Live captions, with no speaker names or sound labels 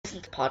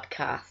to the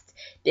podcast.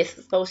 This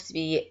is supposed to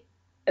be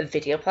a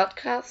video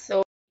podcast,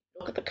 so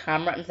look at the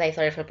camera and say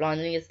sorry for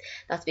blindness.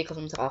 That's because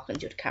I'm talking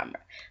to the camera.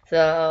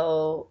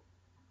 So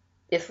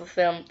this was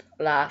filmed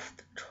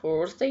last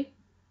Thursday,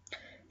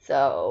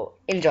 so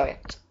enjoy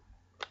it.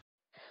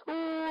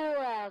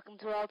 Welcome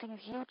to All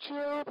Things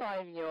YouTube.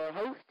 I'm your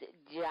host,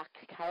 Jack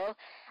Carroll,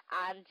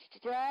 and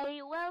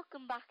today,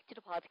 welcome back to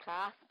the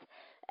podcast.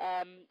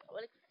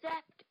 Well,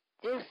 except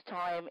this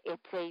time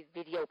it's a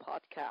video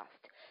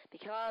podcast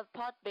because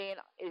Podbean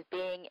is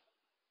being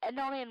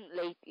annoying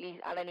lately,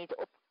 and I need to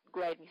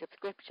upgrade my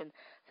subscription.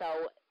 So,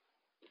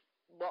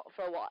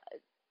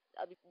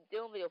 I'll be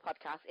doing video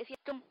podcasts. If you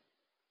have them,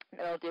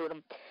 then I'll do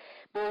them.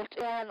 But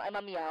I'm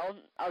on my own,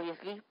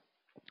 obviously.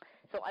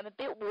 So I'm a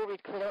bit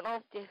worried because I don't know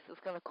if this is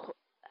going to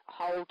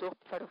hold up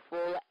for the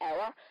full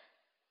hour.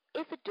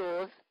 If it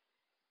does,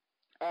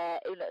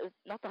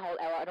 not the whole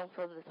hour, I don't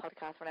film this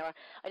podcast for an hour.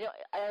 I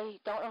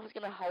don't know if it's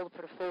going to hold up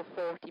for the full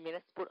 40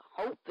 minutes, but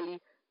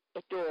hopefully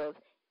it does.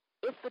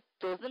 If it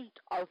doesn't,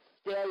 I'll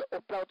still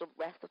upload the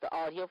rest of the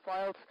audio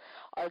files.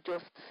 I'll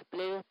just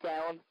split it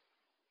down,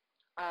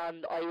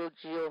 and I will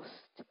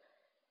just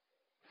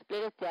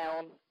split it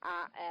down,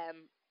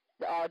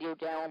 the audio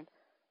down.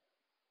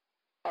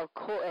 I'll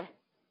cut it,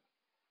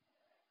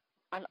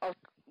 and I'll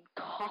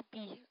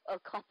copy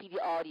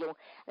the audio,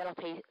 then I'll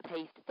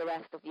paste the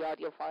rest of the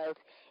audio files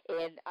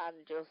in,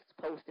 and just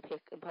post the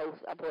pic and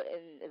post and put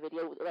in the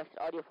video with the rest of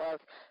the audio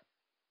files.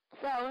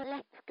 So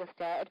let's get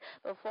started.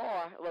 I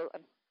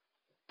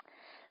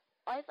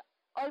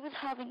was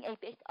having a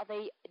bit of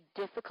a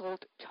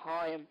difficult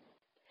time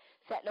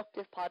setting up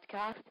this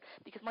podcast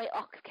because my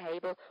aux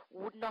cable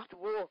would not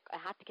work. I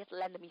had to get the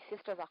lend of my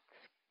sister's aux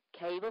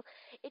cable.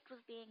 It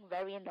was being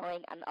very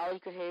annoying, and all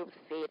you could hear was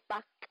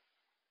feedback.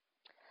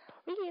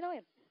 Really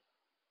annoying.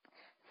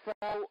 So,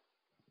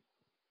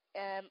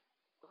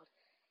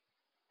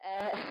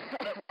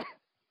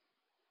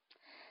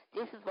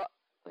 this is what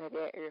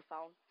the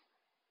earphone.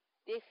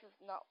 This was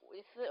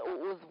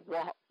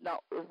what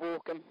not was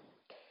working.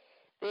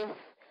 This,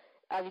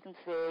 as you can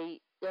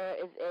see, there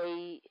is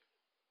a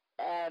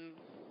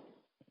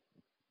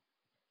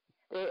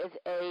what do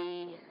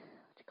you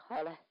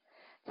call it,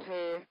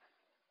 here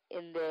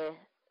in the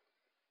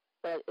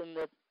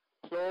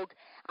plug,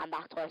 and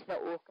that's why it's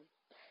not working.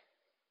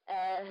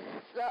 And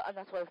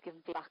that's why I was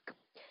giving feedback.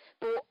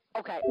 But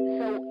okay,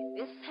 so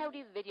this is how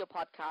these video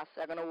podcasts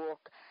are gonna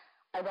work.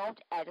 I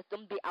won't edit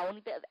them. The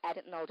only bit of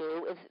editing I'll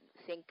do is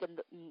syncing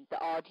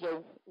the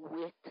audio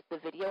with the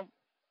video.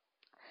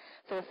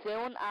 So as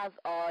soon as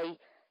I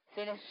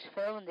finish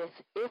filming this,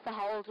 if it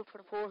holds up for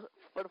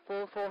the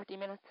full 40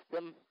 minutes,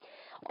 then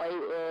I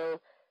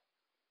will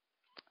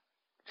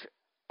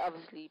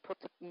obviously put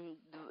the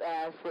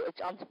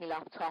footage onto my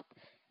laptop,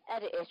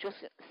 edit it,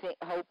 just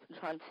hope and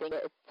try and sync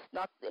it. It's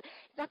not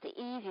the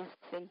easiest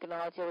syncing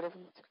audio, it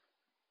isn't.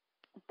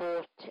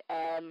 But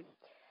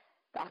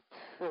that's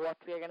what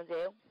we're gonna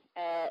do.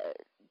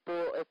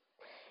 But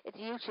it's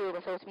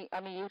YouTuber, so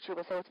I'm a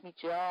YouTuber, so it's my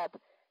job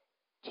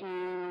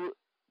to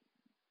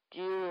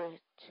do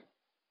it.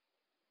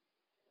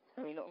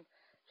 Sorry, nothing.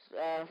 Just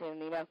send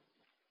an email.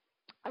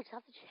 I just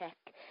have to check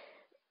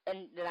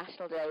in the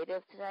national day it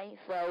is today,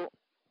 so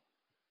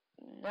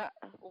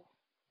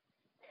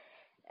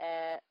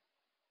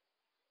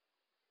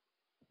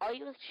I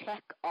just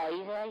check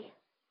Day.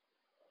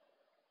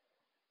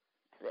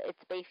 It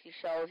basically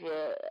shows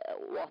you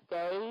what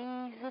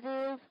days it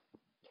is.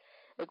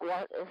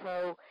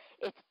 So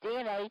it's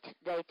DNA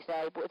Day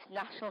today, but it's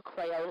National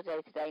Crayola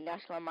Day today,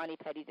 National Mani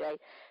Pedi Day.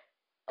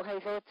 Okay,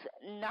 so it's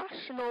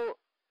National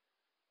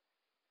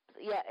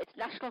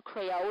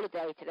Crayola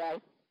Day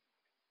today.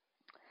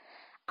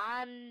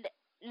 And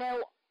now,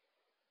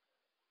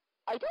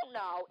 I don't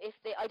know.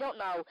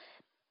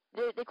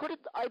 They could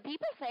have,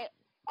 people say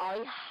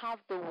I have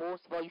the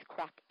worst voice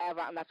crack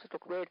ever, and that just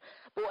look weird.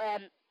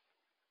 But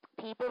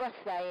people were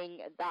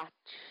saying that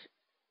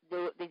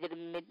they did a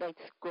midnight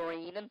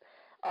screening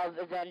of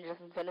Avengers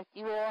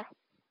Infinity War,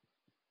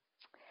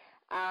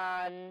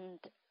 and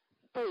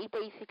they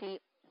basically,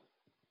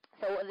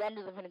 so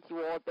Avengers Infinity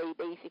War, they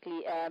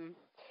basically, I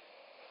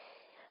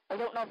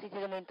don't know if they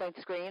did a midnight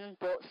screening,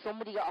 but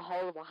somebody got a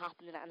hold of what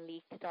happened in it and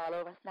leaked it all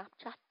over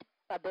Snapchat.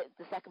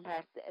 The second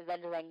part, the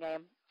Avengers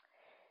Endgame.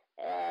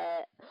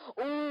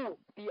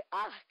 The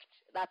act.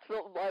 That's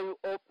what I'm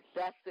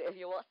obsessed with. If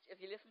you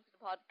listen to the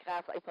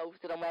podcast I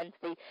posted on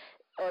Wednesday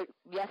or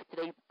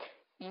yesterday,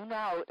 you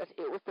know that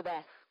it was the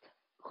best.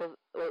 Because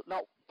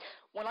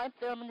when I'm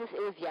filming this,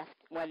 it was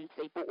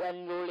Wednesday, but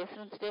when you're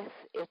listening to this,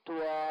 it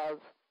was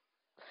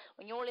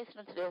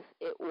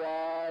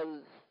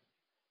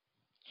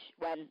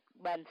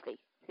Wednesday.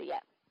 So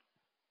yeah.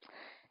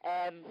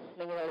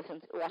 When you're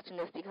watching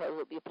this, because it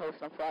will be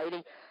posted on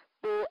Friday.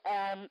 But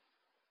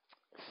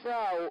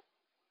so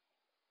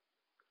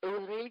it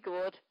was really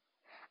good,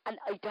 and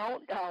I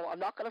don't know. I'm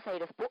not gonna say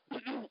this, but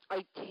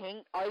I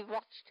think I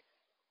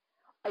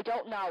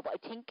don't know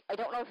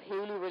if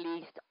Hulu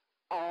released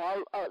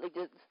all,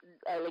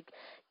 like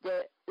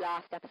the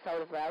last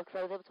episode as well, because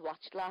I was able to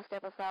watch the last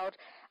episode,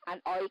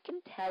 and I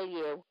can tell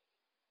you,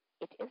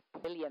 it is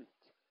brilliant.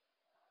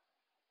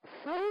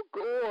 So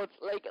good.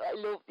 Like, I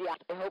love the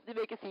act. I hope they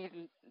make a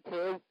season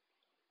 2.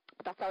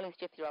 But that's only if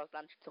Gypsy Rose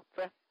Blanchard's up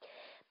for it.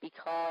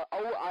 Because,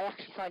 I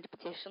actually signed a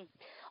petition.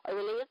 I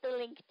will leave the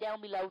link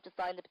down below to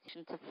sign the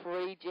petition to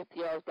free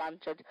Gypsy Rose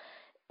Blanchard.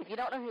 If you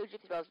don't know who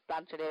Gypsy Rose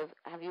Blanchard is,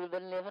 have you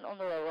been living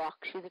under a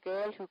rock? She's a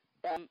girl who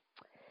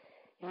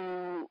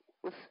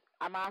was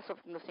amassed up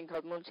from this thing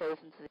called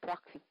Munchausen's disease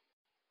proxy.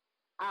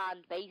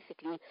 And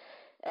basically,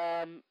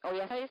 yes,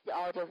 I used the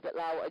audio a bit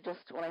loud. I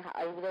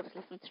was able to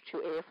listen to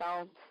through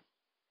earphones.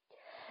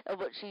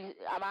 But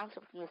I'm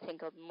answering from this thing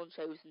called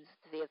Munchausen's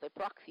disease by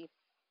proxy.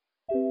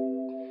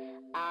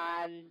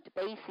 And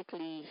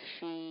basically,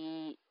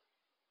 she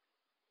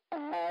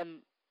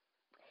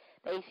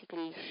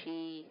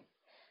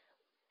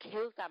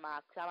kills that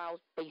man, because that man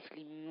was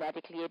basically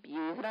medically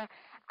abusing her.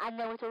 And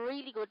now it's a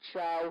really good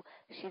show.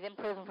 She's in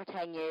prison for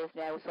 10 years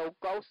now, so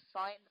go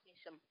sign the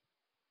petition.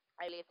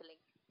 I leave the link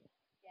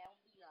down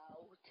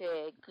below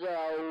to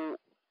go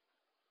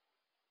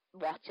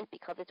watch it,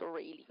 because it's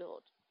really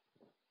good.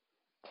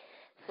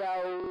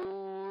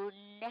 So,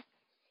 next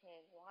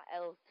thing, what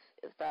else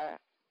is there?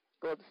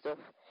 Good stuff.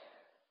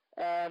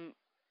 The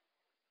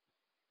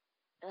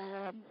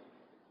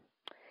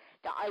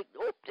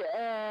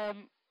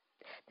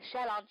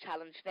Shell On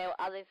Challenge. Now,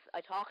 as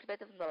I talked about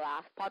this in the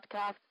last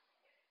podcast,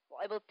 but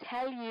I will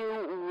tell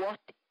you what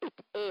it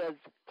is.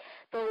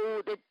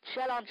 So, the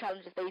Shell On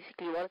Challenge is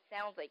basically what it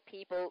sounds like.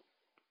 People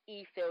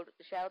eat food with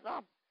the shells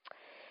on.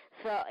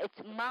 So,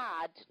 it's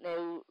mad,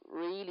 now,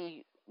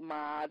 really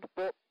mad,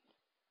 but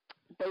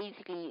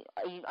basically,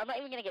 I'm not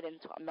even going to get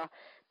into it, I'm not,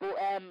 but,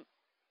 I'm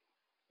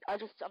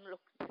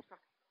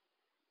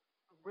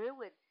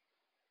ruined.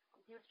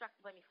 I'm too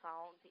distracted by my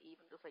phone to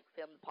even just, like,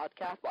 film the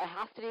podcast, but I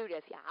have to do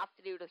this. You have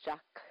to do this,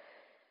 Jack.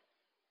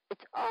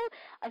 It's all,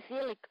 I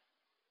feel like,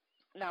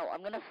 no,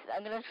 I'm gonna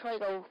try to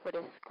go for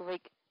this, because,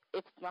 like,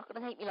 it's not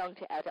gonna take me long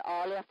to edit.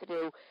 All you have to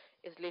do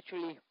is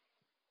literally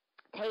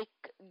take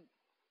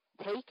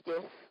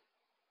this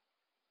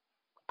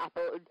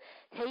Apple,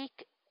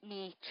 take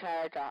me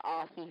charger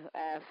off me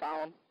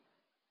phone,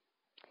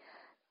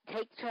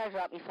 take the charger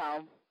off my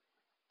phone,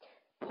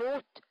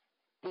 take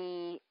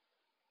the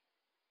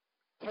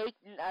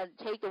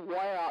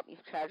wire off my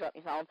charger off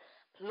my phone,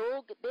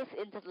 plug this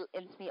into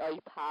my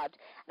iPad,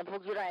 and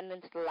plug the other end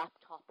into the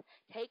laptop.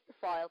 Take the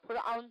file, put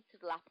it onto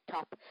the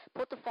laptop,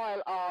 put the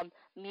file on,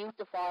 mute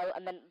the file,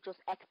 and then just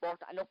export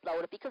it and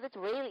upload it, because it's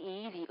really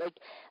easy. Like,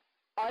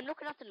 I'm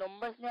looking at the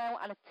numbers now,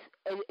 and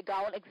it's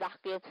going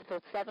exactly, so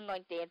it's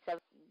 719,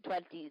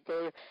 720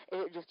 there,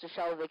 just to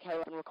show like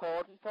how I'm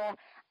recording for,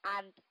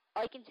 and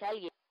I can tell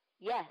you,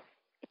 yes,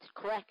 it's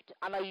correct,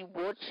 and I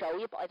would show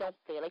you, but I don't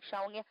feel like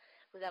showing you,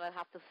 because then I'd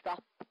have to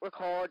stop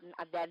recording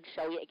and then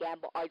show you again,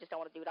 but I just don't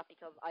want to do that,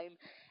 because I'm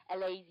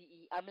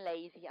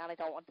lazy, and I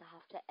don't want to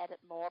have to edit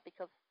more,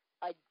 because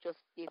I just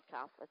did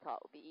cast, I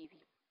thought it would be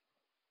easy.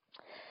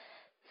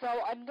 So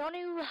I'm going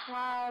to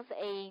have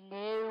a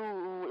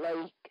new,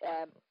 like,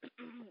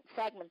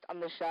 segment on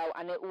the show,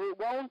 and it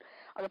won't,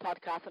 on the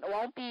podcast, and it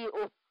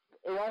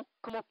won't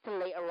come up till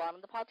later on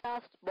in the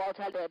podcast, but I'll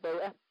tell you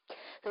about it.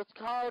 So it's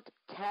called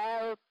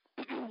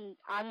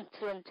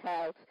Answer and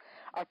Tell,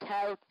 or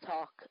Tell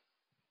Talk.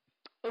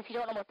 If you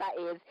don't know what that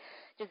is,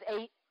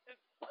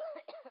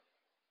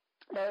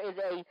 there is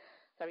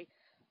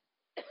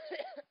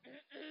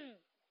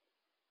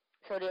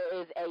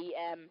a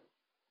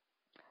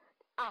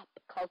app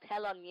called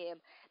Tell On Yim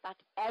that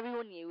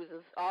everyone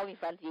uses, all my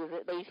friends use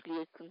it. Basically,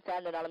 you can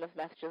send anonymous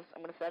messages.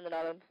 I'm going to send an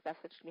anonymous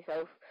message to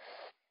myself.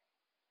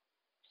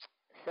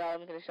 So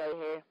I'm going to show you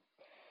here.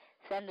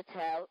 Send a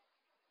tell,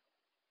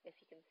 if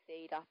you can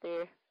see that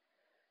there.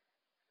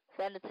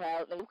 Send a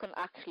tell. Now you can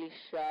actually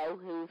show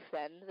who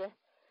sends it.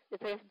 The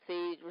person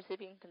sees, the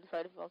recipient can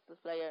decide if he wants to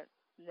display it,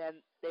 and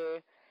then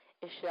there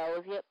it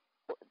shows you.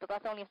 But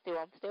that's only if they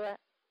want to do it.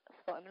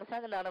 So I'm going to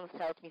send an anonymous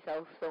tell to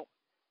myself. So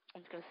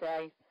I'm just going to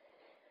say,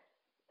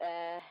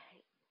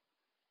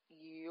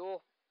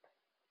 yup,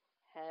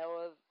 how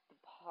was the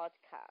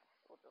podcast?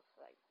 We'll just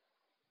say.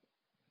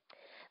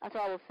 That's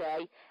all we'll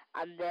say.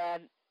 And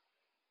then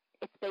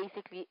it's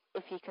basically,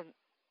 if you can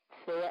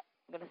see it,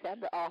 I'm going to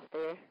send it off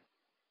there.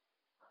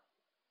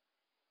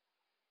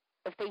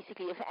 If I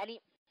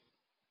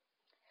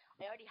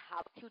already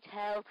have 2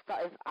 tells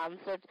that is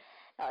answered,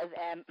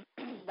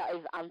 that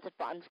is answered,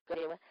 but I'm just going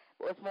to do it.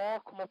 But if more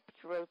come up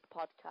throughout the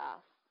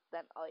podcast,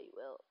 then I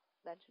will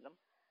mention them.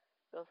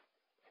 Just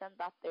send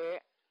that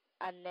there,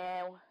 and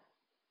then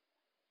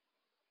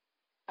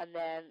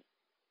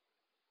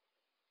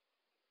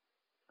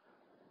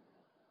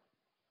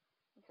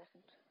one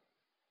second.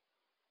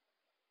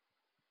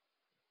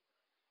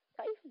 Did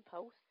I even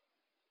post?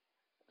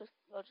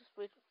 I'll just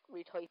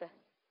retype it.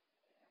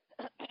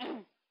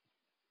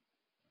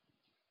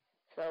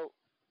 So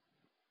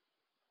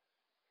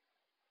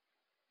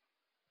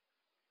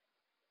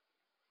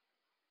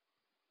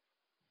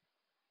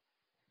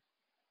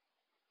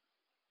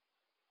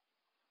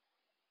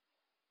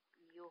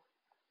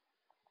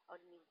I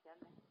didn't even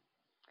send it.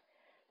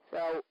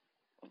 So,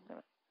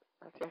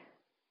 okay.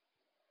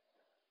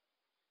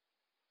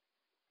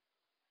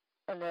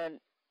 And then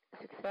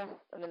success,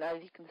 and then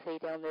as you can see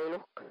down there,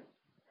 look,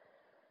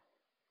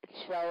 it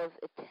shows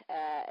it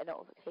a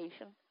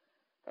notification.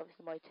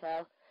 Obviously my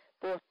tell,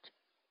 but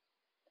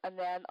and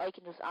then I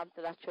can just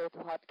answer that through the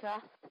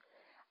podcast,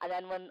 and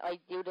then when I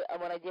do it,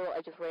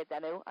 I just read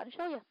them out and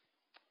show you.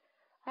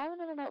 I haven't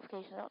had a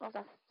notification. I don't know if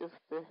that's just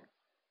the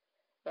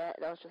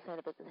that was just saying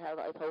about the tell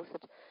that I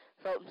posted.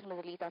 So I'm just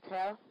gonna delete that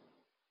tell.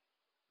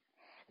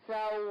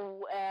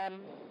 So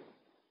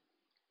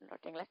another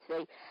thing, let's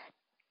see,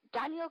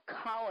 Danielle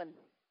Cohn,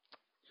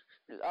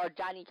 or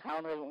Danny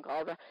Cohn, as everyone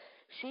calls her,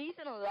 she's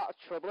in a lot of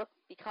trouble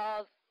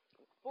because,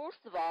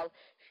 first of all,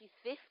 she's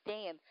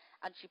 15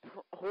 and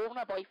her and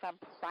her boyfriend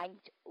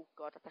pranked. Oh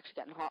God, that's actually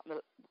getting hot in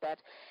the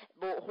bed.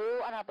 But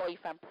her and her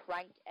boyfriend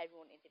pranked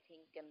everyone into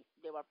thinking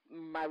they were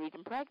married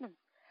and pregnant,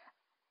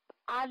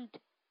 and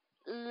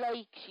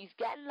like she's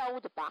getting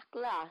loads of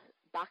backlash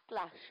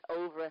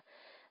over it,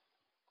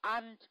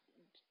 and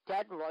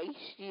dead right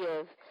she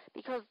is,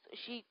 because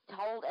she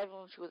told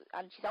everyone she was,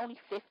 and she's only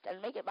 15,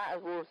 and make it matter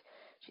worse,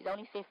 she's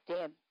only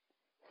 15.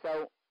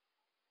 So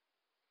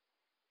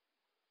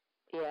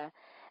yeah,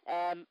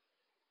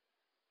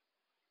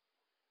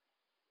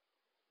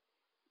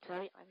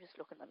 sorry, I'm just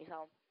looking at my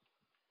phone.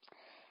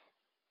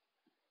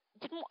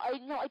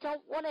 I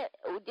don't want to.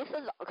 This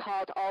is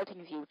called All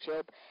Things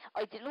YouTube.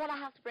 I didn't want to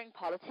have to bring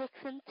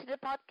politics into the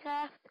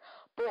podcast,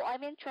 but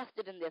I'm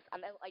interested in this,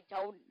 and I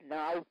don't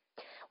know.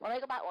 When I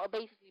go back, well,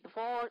 basically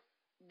before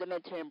the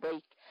midterm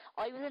break,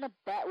 I was in a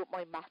bet with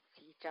my maths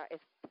teacher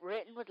if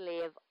Britain would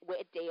leave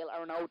with a deal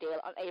or no deal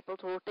on April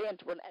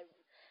 13th, or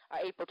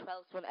April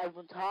 12th, when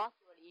everyone thought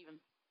they were leaving.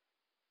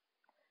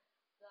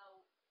 So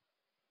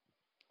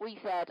we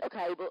said,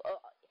 okay, but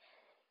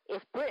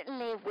if Britain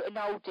leave with a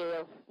no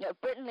deal, if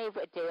Britain leave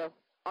with a deal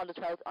on the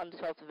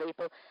 12th of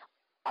April,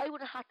 I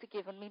would have had to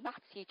give my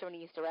maths teacher an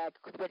Easter egg,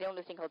 because we're doing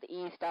this thing called the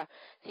Easter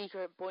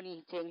secret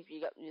bunny thing.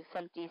 You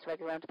sent the Easter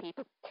egg around to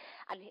people,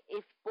 and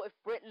if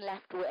Britain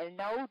left with a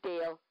no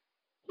deal,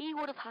 he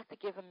would have had to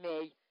give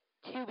me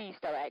 2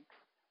 Easter eggs.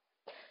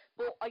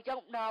 But I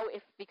don't know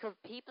if, because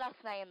people are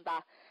saying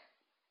that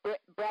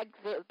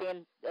Brexit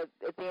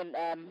has been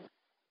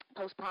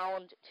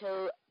postponed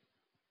till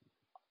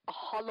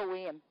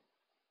Halloween.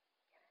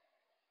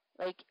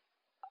 Like,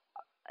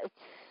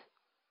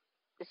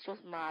 it's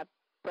just mad.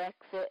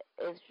 Brexit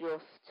is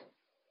just,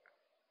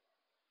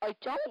 I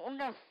don't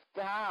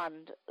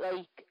understand,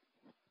 like,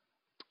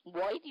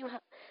 why do you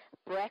have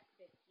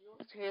Brexit?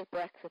 Here's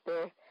Brexit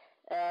there.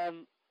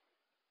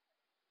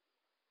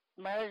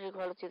 Marriage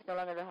equality is no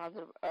longer in the hands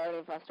of early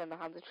investor, in the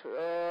hands of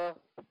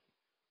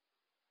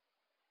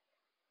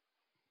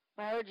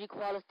marriage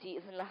equality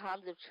is in the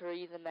hands of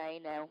Theresa May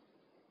now.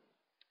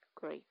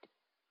 Great.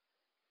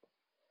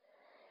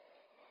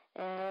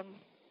 Let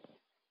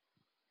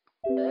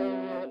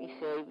me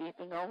see, we've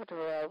been over to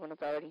the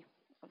minutes already.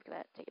 I'm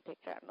gonna take a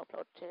picture and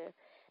upload to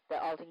the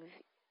All Things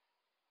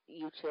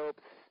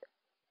YouTube's,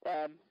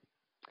 the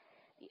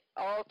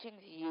All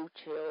Things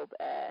YouTube,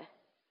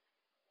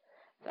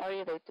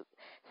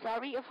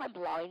 sorry if I'm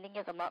blinding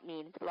you, I'm not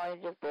meaning to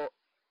blind you, but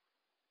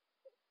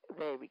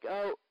there we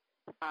go.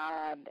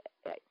 And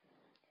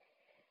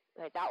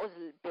that was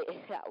a bit,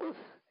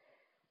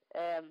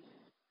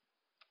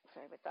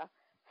 sorry about that,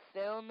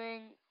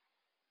 filming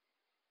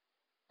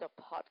the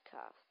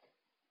podcast.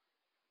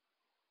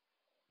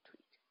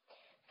 Tweet.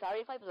 Sorry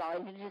if I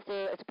blinded you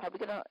there. It's probably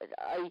gonna.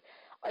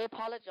 I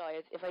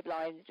apologize if I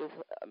blinded you.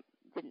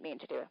 Didn't mean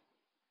to do it.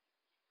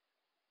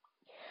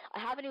 I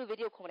have a new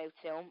video coming out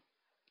soon.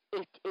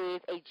 It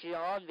is a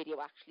John video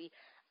actually,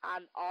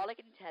 and all I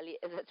can tell you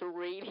is it's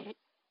really.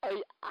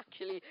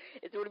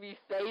 It's one of my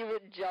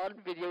favourite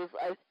John videos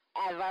I've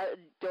ever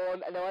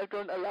done. I know I've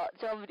done a lot of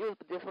John videos,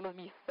 but this is one of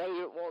my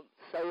favourite ones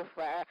so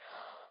far.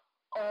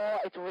 Oh,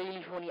 it's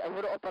really funny. I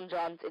put it up on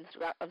John's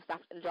Instagram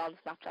and John's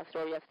Snapchat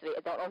story yesterday.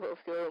 I don't know if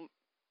it'll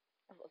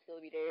still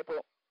be there,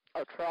 but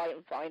I'll try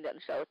and find it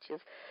and show it to you.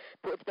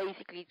 But it's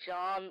basically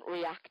John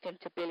reacting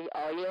to Billie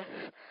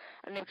Eilish,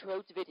 and then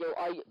throughout the video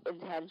I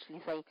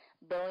intentionally say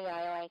Billie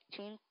Eilish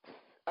chinks.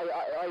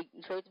 I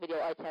throughout the video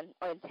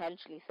I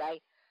intentionally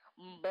say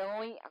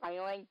Billie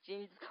Eilish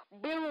chinks.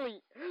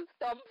 Billie,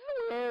 stop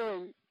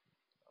swearing.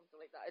 Something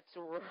like that.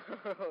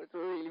 It's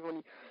really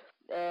funny.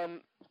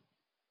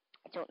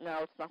 I don't know,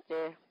 it's not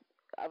there.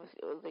 Obviously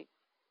it was like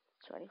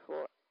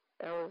 24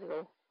 hours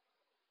ago.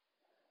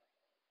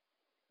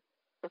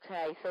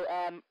 Okay, so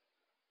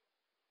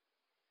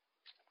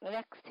the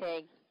next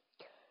thing.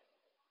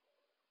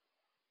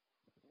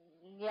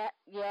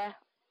 Yeah.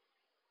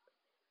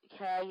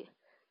 Okay.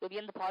 You'll be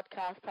in the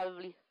podcast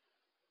probably.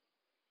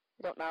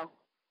 I don't know.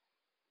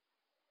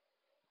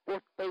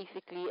 But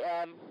basically,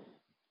 I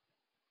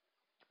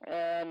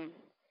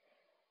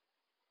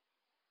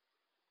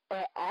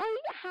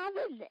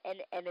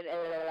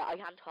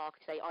can't talk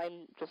today.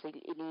 I'm just like,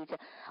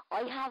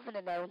 I have an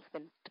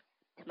announcement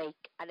to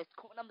make, and it's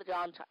coming on the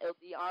John. It'll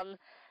be on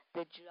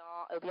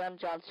It'll be on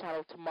John's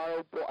channel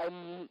tomorrow, but I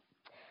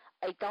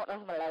don't know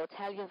if I'm allowed to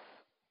tell you.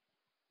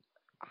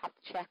 I have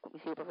to check with my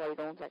supervisor.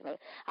 Don't check now.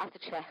 I have to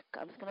check.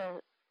 I'm just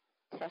gonna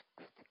text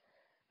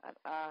and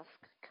ask.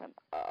 I'm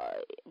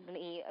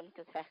gonna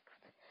text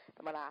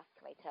them and ask.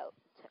 Can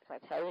I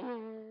tell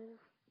you?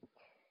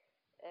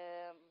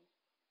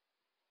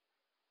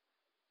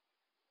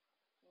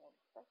 1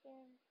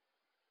 second.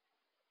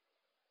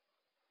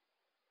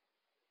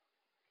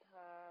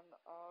 Can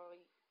I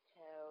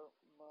tell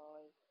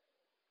my...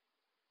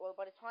 Well,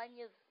 by the time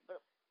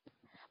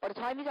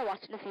you are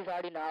watching this, you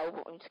already know,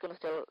 but I'm just going to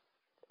still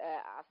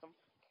ask them.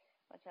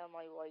 I tell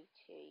my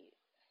YT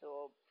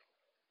sub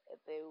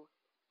about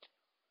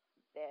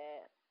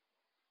the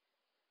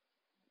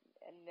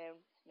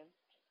announcement.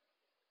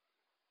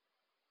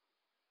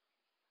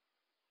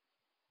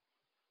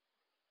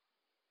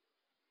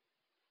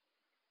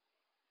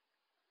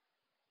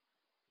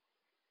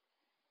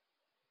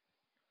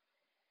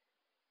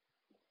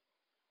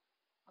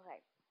 Okay.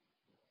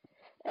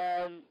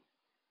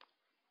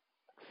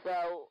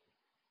 So,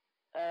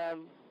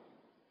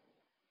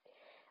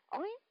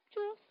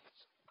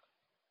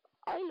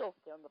 I love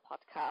doing the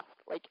podcast.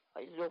 Like,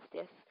 I love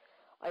this.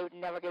 I would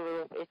never give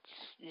it up.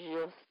 It's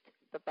just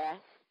the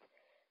best.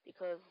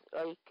 Because,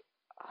 like,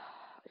 I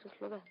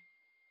just love it.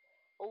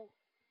 Oh.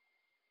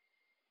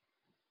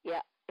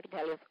 Yeah, I can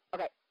tell you.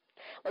 Okay.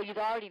 Well, you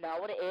already know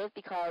what it is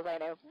because I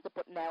announced it,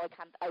 but now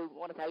I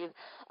want to tell you.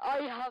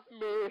 I have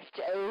merch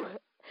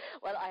out.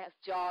 Well, I have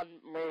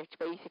John merch,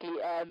 basically.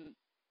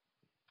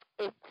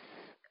 It's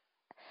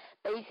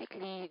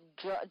basically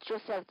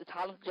just as the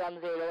talent John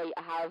Zero.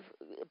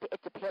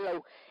 It's a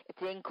pillow.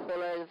 It's in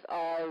colours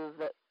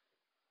of.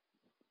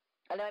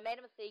 And I made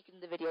a mistake in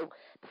the video.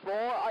 Before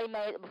I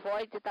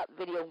did that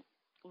video,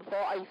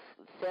 it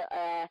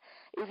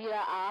was either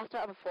after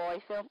or before I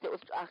filmed. It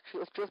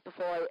was just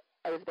before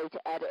I was about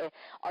to edit it.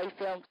 I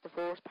filmed the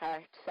first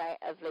part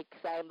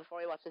saying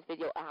before I watch this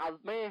video I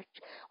have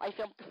merch. I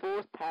filmed the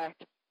first part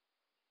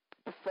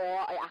before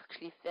I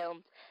actually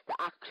filmed the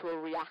actual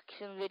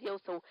reaction video.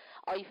 So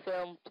I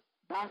filmed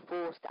that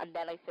first, and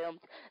then I filmed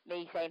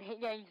me saying, "Hey,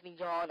 Ainsley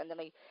John," and then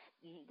I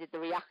did the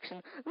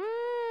reaction,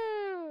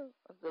 woo,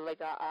 something like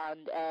that,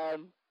 and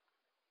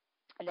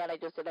then I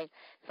just did like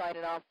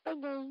signing off,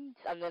 and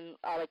then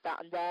all like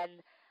that, and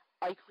then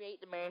I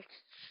created the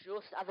merch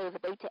just as I was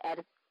about to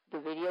edit the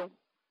video.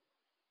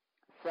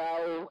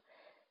 So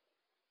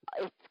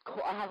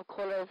I have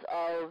colours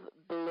of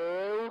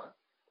blue,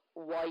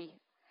 white,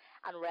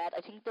 and red.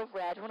 I think the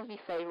red one is my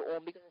favourite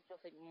one because it's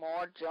just like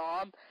more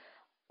John.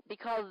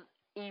 Because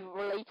he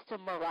relates to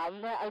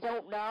Miranda, I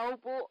don't know,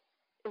 but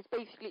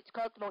it's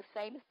called the most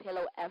famous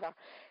pillow ever.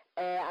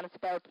 And it's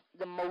about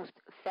the most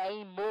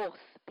famous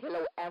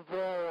pillow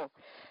ever.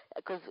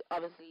 Because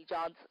obviously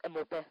John's a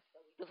Muppet, so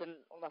he doesn't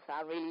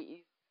understand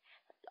really.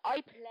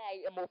 I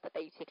play a Muppet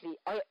basically.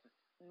 I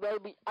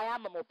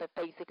am a Muppet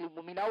basically.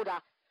 When we know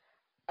that,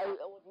 I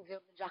wouldn't do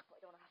the Jack, but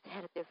I don't have to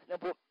edit this. No,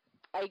 but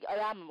I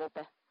am a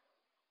Muppet.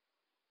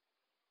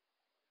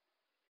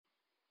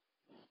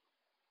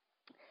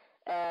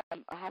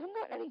 I haven't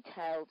got any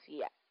tails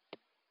yet.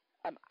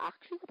 I'm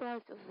actually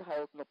surprised this is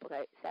holding up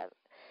okay, so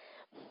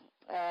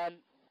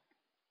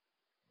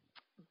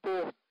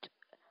but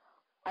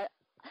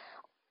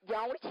the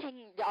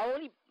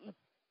only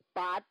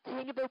bad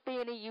thing about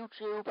being a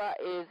YouTuber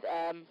is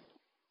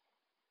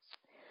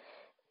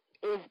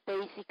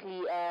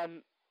basically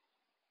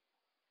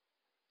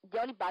the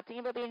only bad thing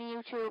about being a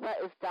YouTuber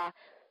is that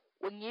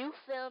when you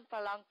film for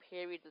long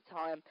periods of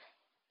time,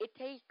 it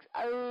takes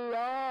a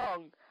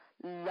long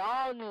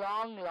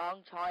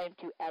time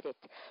to edit.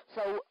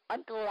 So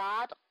I'm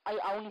glad I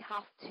only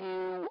have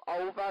to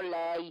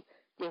overlay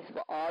this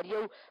for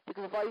audio,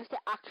 because if I was to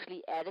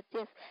actually edit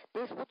this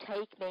would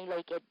take me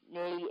like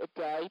nearly a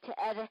day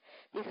to edit.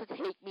 This would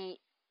take me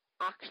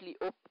actually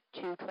up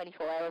to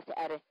 24 hours to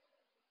edit.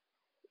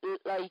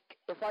 Like,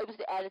 if I was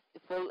to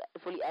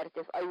fully edit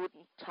this, I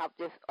wouldn't have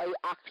this. I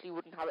actually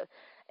wouldn't have it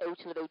out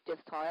till about this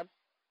time.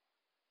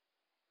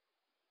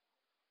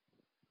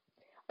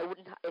 I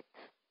wouldn't. I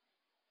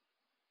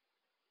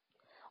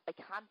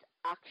can't.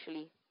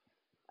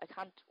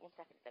 1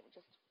 second. Let me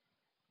just.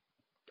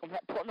 I'm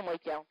putting the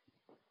mic down.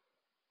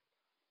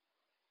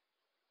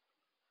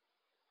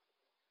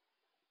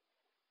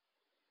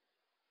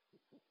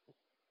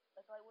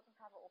 Like, I wouldn't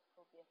have it up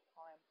till this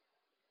time.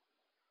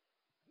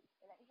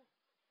 Let me just.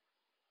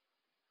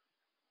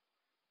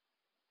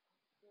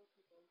 Still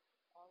too bright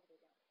all the way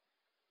down.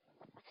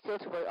 It's still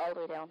too bright all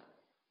the way down.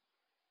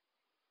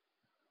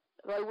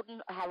 But I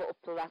wouldn't have it up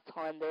till that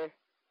time there.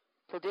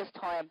 So this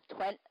time,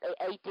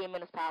 18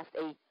 minutes past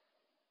 8.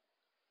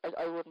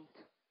 I wouldn't.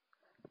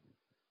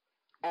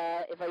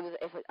 If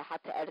I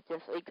had to edit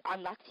this,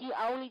 and that's the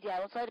only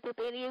downside about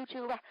being a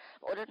YouTuber.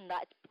 Other than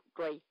that, it's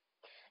great.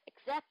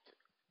 Except,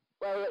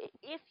 well,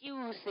 if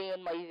you see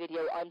in my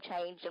video, I'm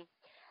changing.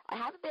 I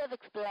have a bit of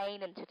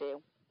explaining to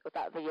do with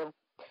that video.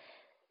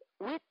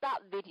 With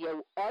that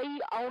video, I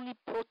only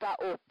put that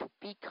up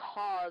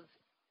because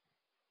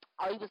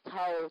I was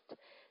told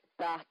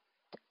that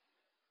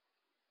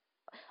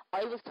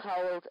I was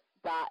told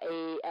that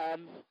I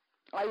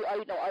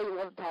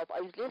wasn't told, but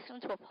I was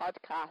listening to a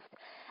podcast,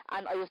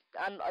 and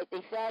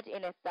they said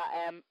in it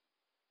that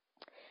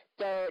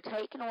they're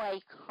taking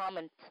away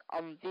comments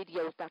on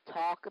videos that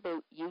talk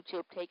about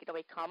YouTube taking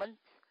away comments,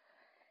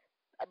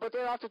 but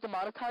they're also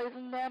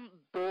demonetizing them.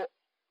 But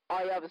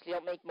I obviously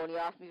don't make money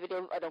off my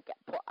videos. I don't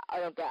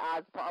get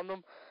ads put on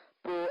them,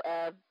 but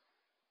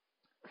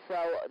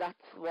so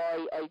that's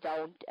why I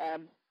don't.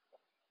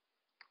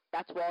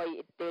 That's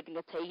why they didn't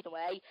get taken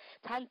away.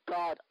 Thank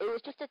God. It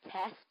was just a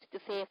test to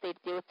see if they'd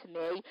do it to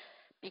me,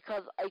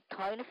 because I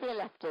kind of feel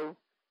left out.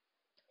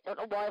 I don't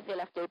know why I feel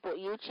left out, but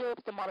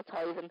YouTube's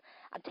demonetizing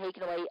and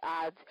taking away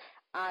ads,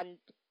 and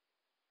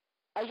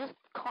I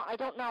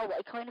don't know,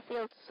 I kind of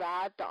feel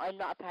sad that I'm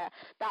not a part,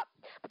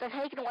 but they're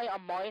taking away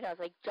on mine. I was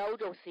like,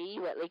 Jojo C,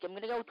 like, I'm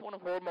going to go to one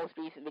of her most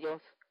recent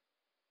videos,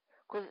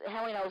 because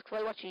how I know is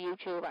because I watch a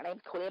YouTuber, her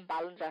name's Cohn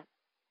Ballinger.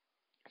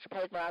 She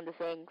plays Miranda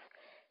Sings,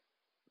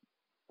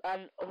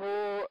 and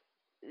her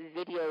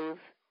videos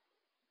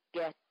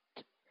get,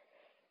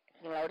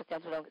 you know, the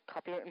sense I don't get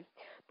copyrighted,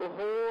 but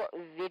her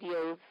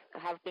videos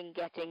have been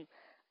getting,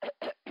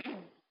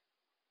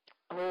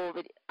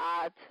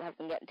 ads have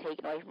been getting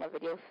taken away from my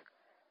videos.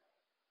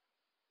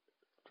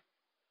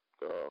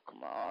 Oh,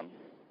 come on.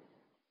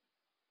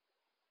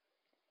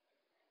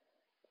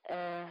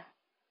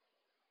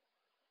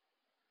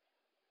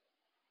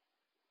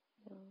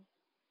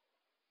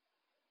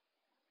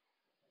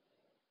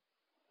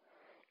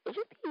 It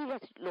should be easier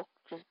to look,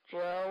 just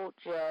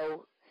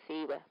Jojo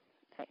Siwa.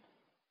 Okay.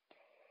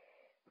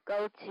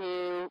 Go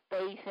to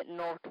Basic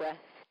Northwest.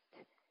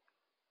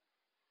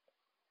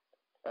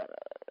 That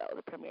was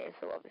the premiere,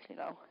 so obviously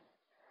no.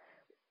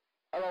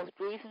 Our most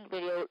recent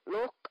video,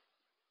 look.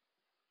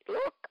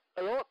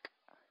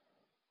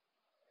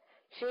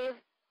 She's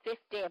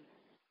 15.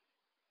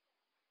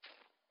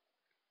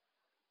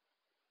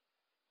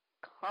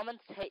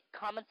 Comments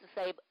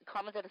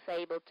are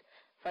disabled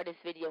for this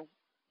video.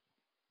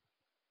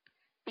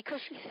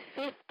 Because she's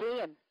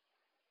 15.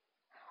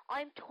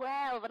 I'm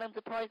 12 and I'm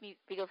surprised my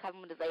videos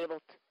haven't been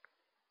disabled.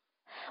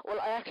 Well,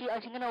 I think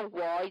I know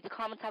why the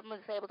comments haven't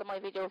been disabled on my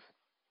videos.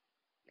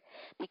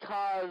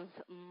 Because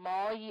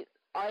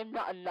I'm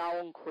not a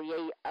known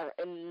creator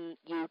in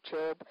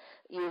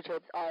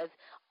YouTube's eyes.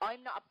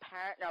 I'm not a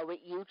partner with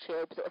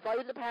YouTube. So if I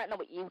was a partner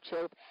with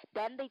YouTube,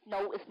 then they'd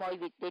notice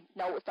they'd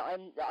notice that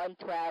I'm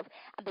 12,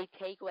 and they'd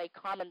take away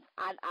comments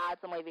and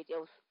ads on my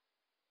videos.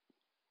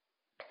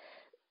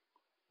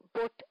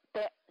 But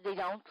they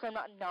don't, because I'm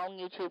not a known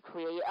YouTube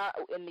creator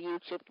in the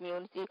YouTube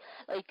community.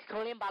 Like,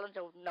 Cohn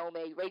Ballinger would know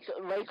me.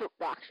 Rachel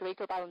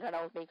Ballinger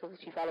knows me because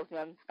she follows me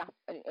on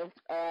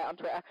on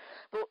Twitter.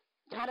 But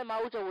Tana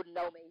Mojo wouldn't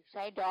know me.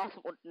 Shane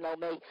Dawson wouldn't know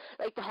me.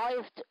 Like, the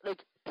highest,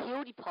 like,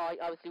 PewDiePie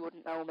obviously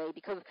wouldn't know me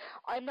because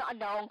I'm not a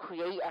known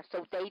creator,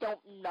 so they don't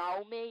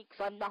know me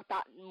because I'm not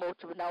that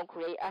much of a known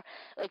creator.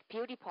 Like,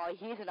 PewDiePie,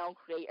 he's a known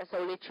creator,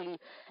 so literally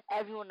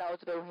everyone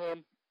knows about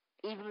him.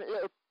 Even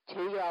little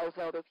 2-year-olds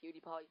know about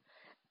PewDiePie.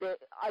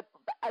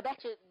 I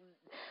bet you,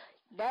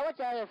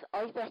 nowadays,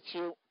 I bet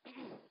you,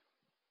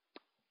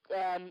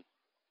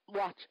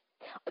 watch,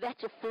 I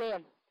bet you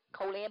Flynn,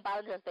 Cohn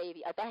Ballinger's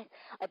baby, I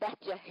bet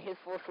you his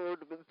first word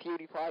would be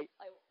PewDiePie.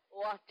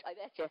 I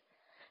bet you.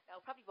 Now,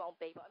 it probably won't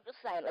be, but I'm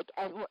just saying, like,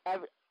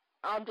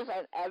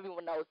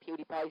 everyone knows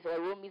PewDiePie, so I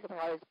wouldn't be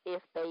surprised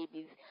if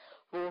baby's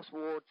first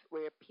words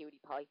were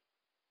PewDiePie.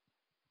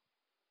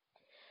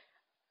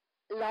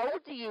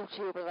 Loads of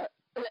YouTubers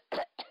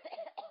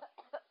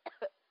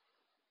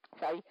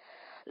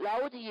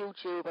loads of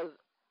YouTubers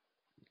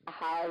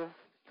have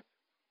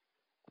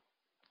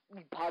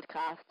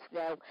podcasts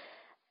now,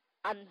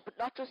 but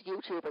not just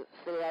YouTubers,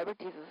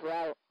 celebrities as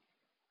well.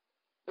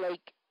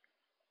 Like,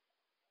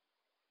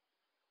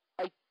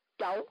 I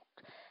don't,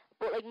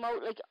 but I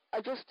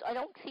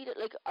don't see that.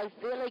 Like, I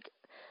feel like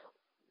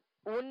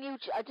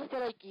I just feel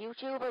like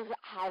YouTubers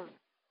have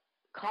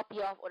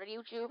copy off other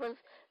YouTubers,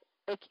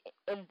 like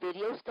in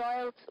video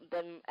styles,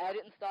 then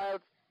editing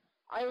styles.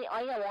 I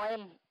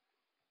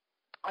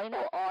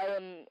know I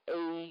am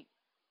a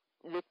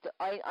victim.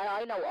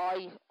 I know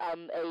I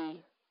am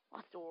a,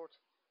 what's the word?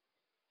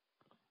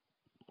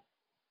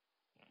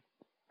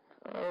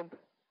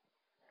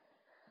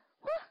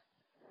 What?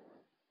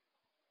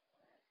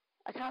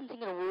 I can't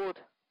think of the word.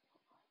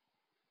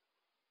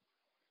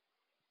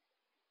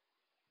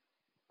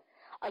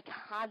 I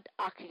can't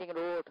actually think of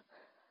the word.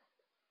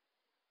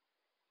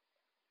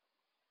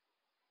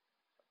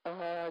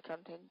 I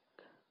can't think.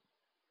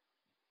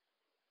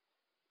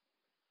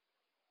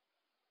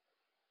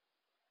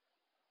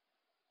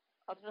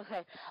 I was gonna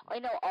say, I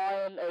know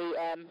I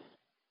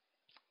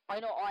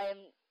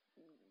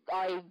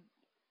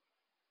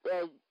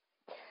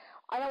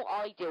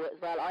do it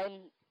as well. I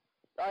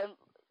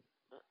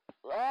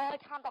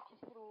can't actually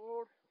say the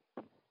word.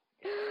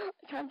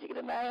 I can't think of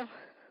the name.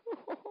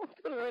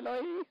 It's gonna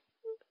annoy me.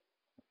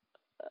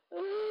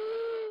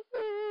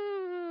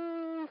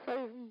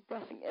 Sorry,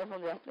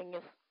 everyone's deafening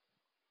is.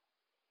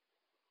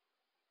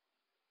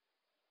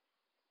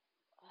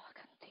 Oh, I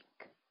can't think.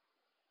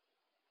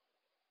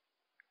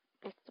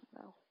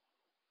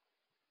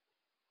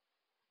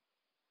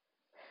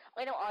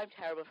 I'm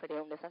terrible for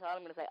doing this. That's all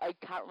I'm going to say. I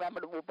can't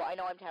remember the word, but I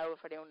know I'm terrible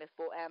for doing this.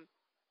 But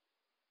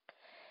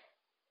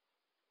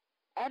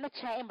Emma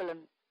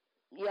Chamberlain,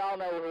 you all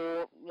know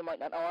her, you might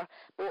not know her,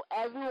 but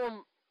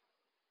everyone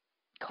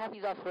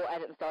copies off her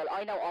editing style.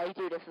 I know I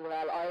do this as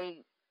well.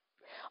 I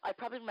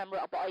probably remember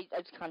it, but I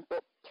just can't.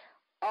 But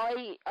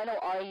I know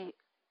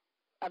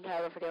I'm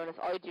terrible for doing this.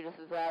 I do this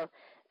as well.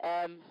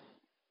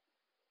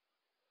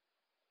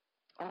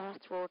 That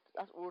word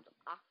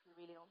actually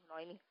really don't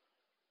annoy me.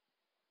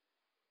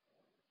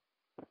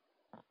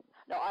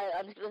 No,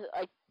 I'm just gonna,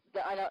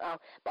 I don't know,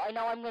 but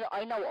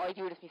I know I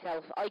do this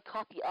myself. I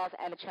copy off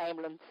Emma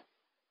Chamberlain's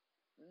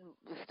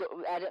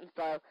editing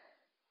style.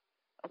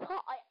 What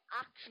I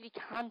actually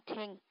can't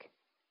think.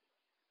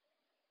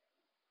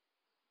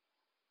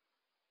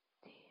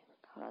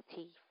 Damn,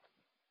 teeth.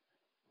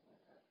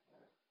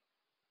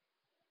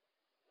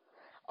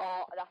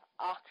 Oh, that's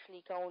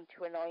actually going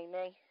to annoy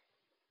me.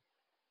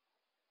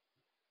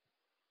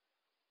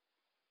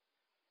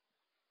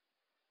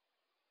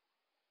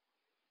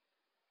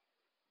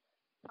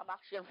 I'm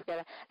actually going to forget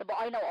it. But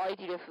I know I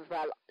do this as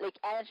well. Like,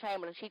 Emma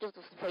Chamberlain, she does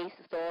the face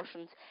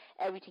distortions,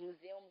 everything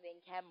zooms in,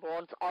 Ken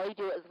Burns. I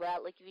do it as well.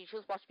 Like, if you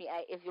watch me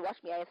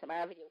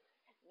ASMR video,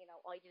 you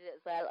know, I did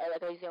it as well. I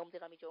zoomed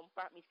in on my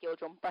jumper, my skill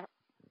jumper.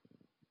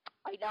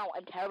 I know,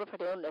 I'm terrible for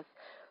doing this.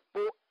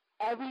 But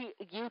every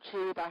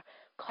YouTuber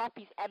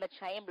copies Emma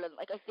Chamberlain.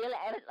 Like, I feel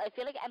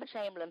like Emma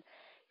Chamberlain,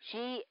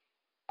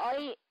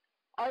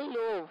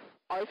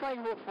 I find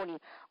her funny.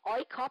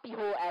 I copy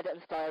her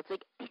editing styles.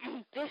 Like,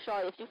 just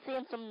shy, if you've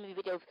seen some of my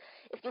videos,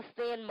 if you've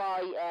seen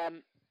my,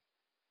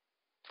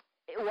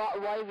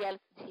 why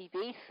reality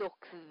TV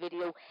sucks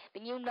video,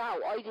 then you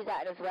know I did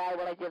that as well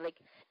when I did, like,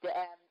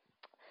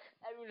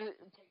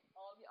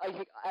 I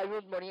take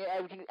everyone's money and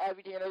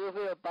everything, and I just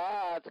feel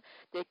bad.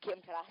 The Kim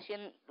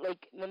Kardashian,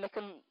 like,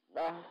 mimicking,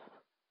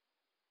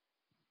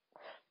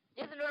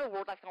 there's another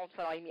word that's going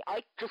to annoy me.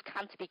 I just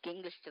can't speak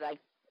English today.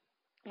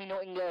 You know,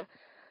 in the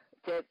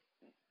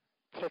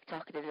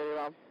TikTok did really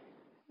wrong.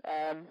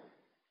 I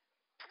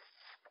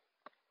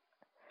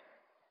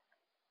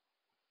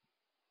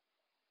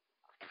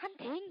can't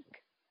think.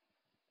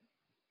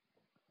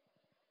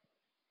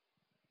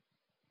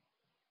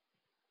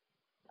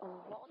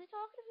 Oh, what was I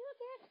talking about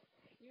again?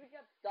 You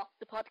just stopped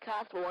the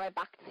podcast, but when I'm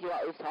back to see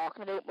what I was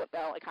talking about, but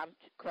now I can't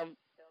come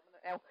filming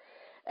it now.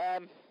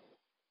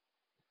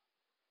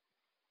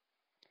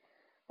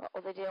 What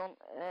was I doing?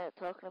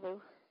 Talking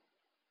about?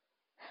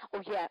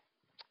 Oh yeah,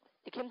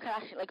 the Kim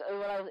Kardashian. Like,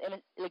 when I was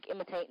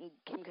imitating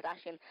Kim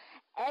Kardashian,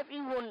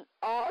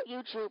 all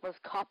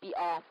YouTubers copy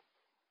off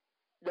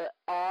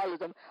all of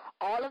them.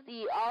 All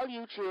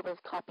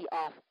YouTubers copy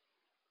off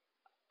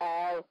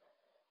all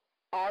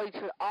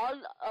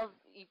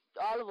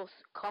of us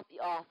copy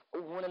off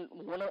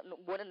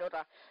one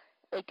another.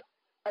 Like,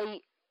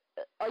 I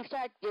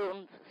started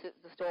doing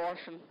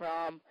distortion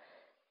from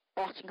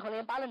watching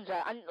Colleen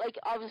Ballinger, and like,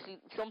 obviously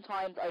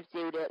sometimes I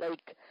do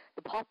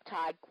the pop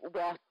tag,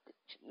 what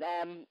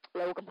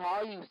Logan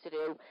Paul used to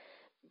do,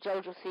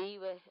 Jojo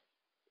Siwa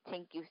I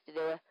think used to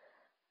do it,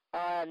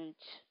 and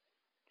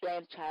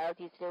James Charles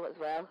used to do it as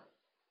well.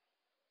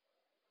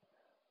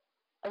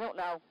 I don't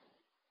know,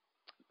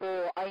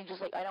 but I'm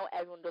just like, I know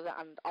everyone does it,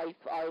 and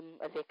I'm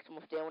a victim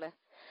of doing it.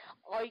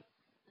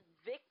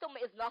 Victim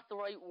is not the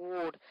right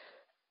word.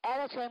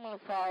 Anytime on the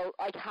phone,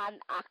 I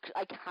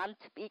can't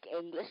speak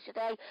English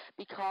today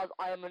because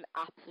I'm an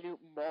absolute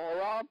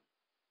moron.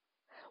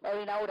 Well,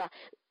 you know that.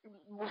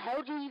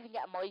 How do you even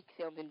get a mic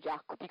sound in,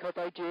 Jack? Because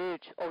I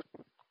did. Oh,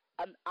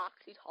 I'm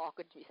actually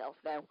talking to myself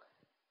now.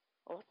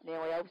 Oh, no,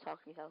 I always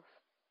talk to myself.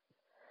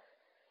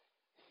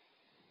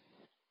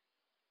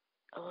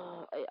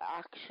 Oh, I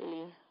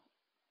actually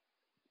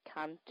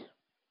can't.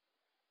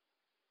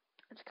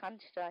 I just can't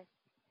today.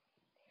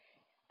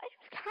 I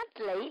just can't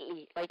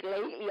lately. Like,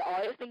 lately,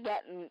 I've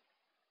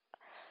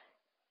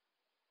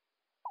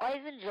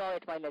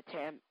enjoyed my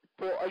midterm,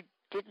 but I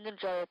didn't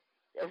enjoy it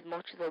as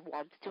much as I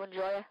wanted to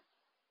enjoy it.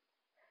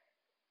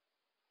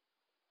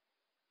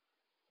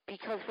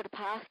 Because for the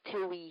past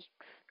 2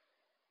 weeks,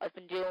 I've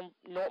been doing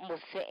nothing but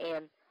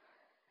sitting,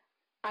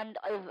 and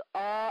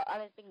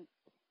I've been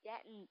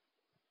getting,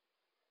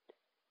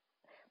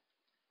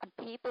 and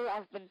people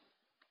have been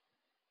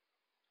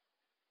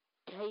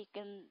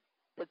taking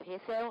the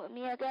piss out of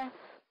me, I guess.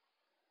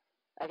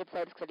 I could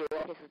say this because I do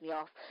it pisses me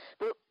off.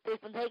 But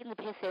they've been taking the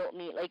piss out of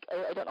me. Like,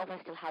 I don't know if I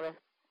still have it.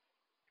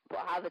 But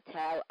I have a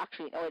tell.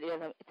 Actually, no,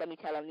 it's let me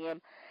tell on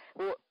name.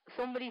 Well,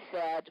 somebody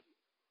said,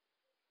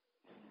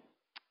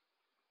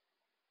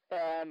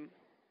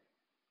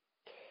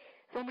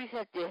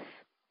 this.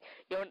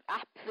 You're an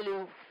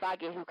absolute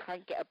faggot who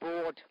can't get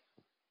aboard.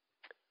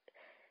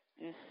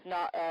 It's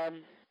not,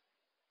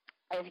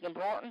 anything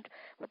important.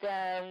 But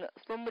then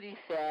somebody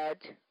said,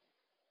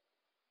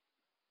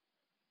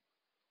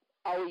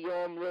 oh,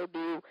 yum, love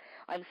you.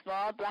 I'm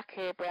small, black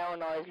hair,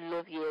 brown eyes,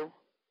 love you.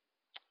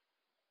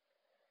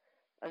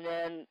 And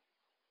then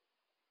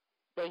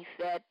they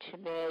said to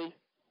me,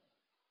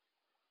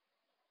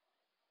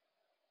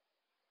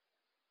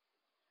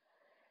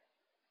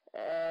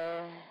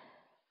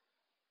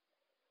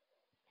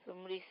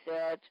 Somebody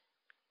said,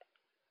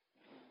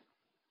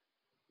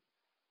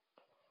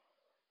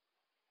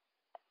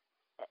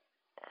 I'm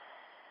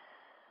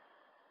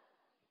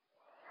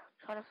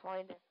trying to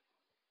find it.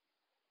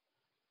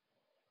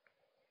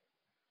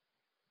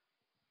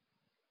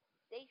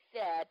 They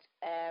said,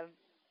 I'm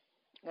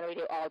going to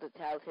read out all the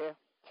details here.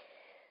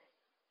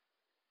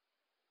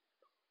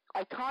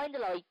 I kind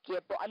of like you,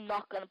 but I'm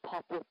not going to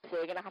pop up, so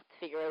you're going to have to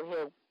figure out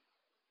who.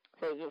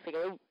 So you'll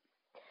figure out.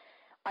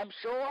 I'm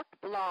short,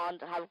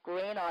 blonde, have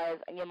green eyes,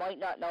 and you might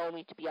not know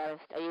me, to be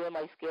honest. Are you in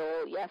my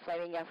school? Yes,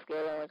 I'm in your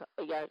school.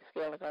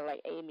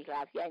 Like Amy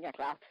class. Yeah, in your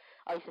class.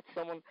 I said to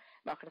someone,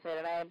 not going to say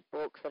their name,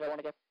 but because I don't want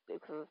to get,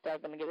 because they're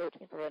going to give out to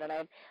me for saying their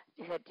name.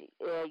 They said,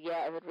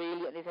 yeah, I said,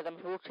 really? And they said, I'm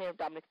a train of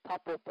Dominic,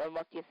 pop up, and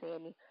what do you say to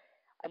me?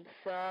 I'm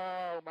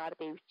so mad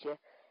about you.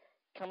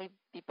 Can we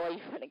be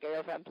boyfriend and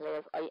girlfriend,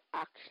 please? I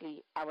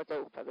actually am a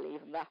dope, I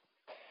believe in that.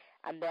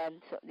 And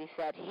then they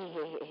said, he. I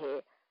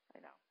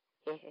know,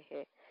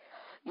 he.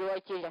 You're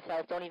right, you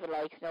yourself, don't even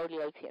like, nobody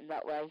likes it in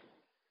that way.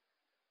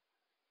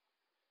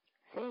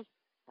 See,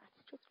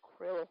 that's just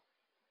cruel.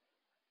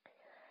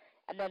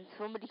 And then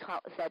somebody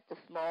said this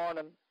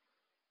morning,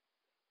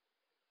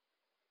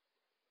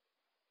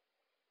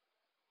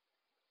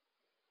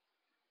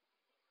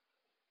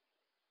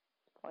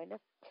 find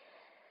it.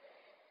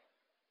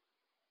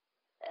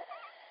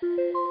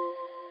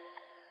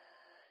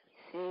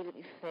 Let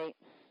me see.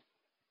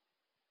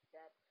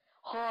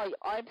 Hi,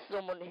 I'm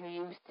someone who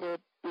used to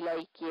be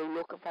like you,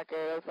 looking for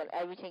girls and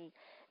everything.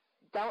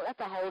 Don't let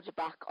that hold you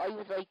back. I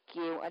was like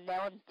you, and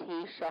now I'm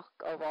Taoiseach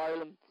of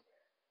Ireland.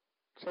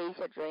 Chase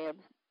your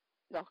dreams,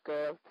 not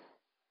girls.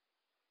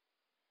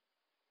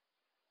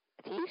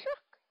 A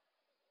Taoiseach?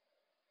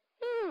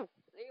 Who?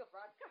 Leo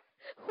Varadkar.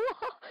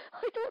 What?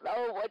 I don't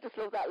know. I just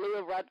love that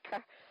Leo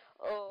Varadkar.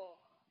 Oh.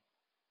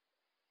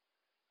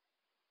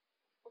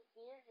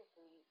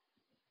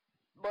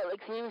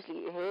 But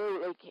seriously,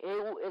 who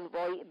is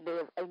writing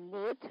this? I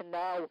need to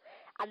know.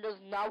 And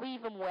there's no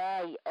even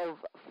way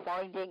of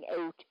finding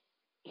out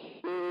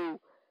who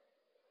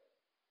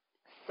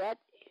said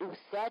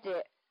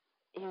it,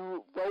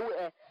 who wrote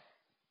it.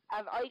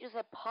 And I just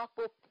said pop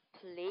up,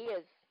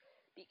 please,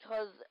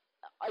 because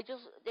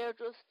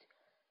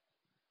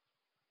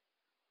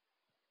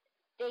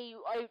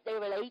they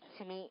relate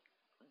to me.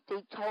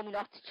 They told me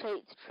not to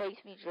trace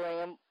my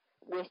dream,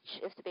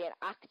 which is to be an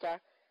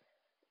actor.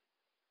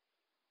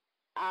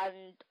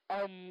 And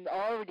I'm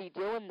already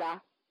doing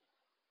that.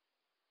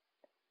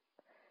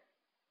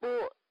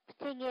 But the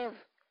thing is,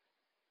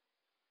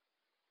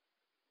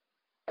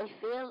 I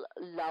feel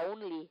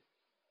lonely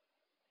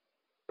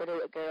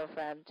without a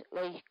girlfriend.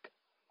 Like,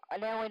 I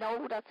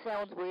know that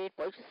sounds weird,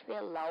 but I just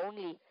feel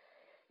lonely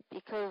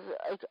because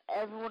like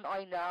everyone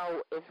I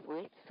know is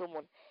with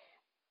someone,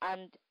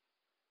 and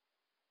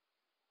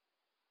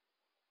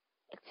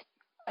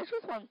I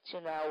just want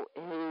to know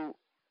who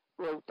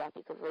wrote that,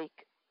 because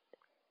like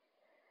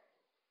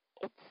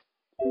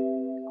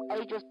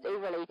they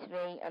relate to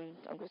me, and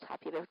I'm just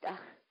happy about that.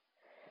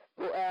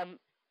 But I'm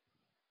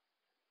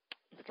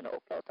just gonna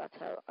upload that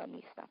to on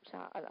my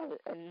Snapchat,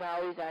 and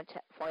now he's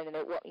finding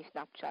out what my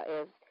Snapchat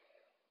is,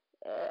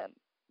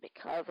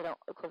 because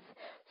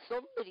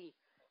somebody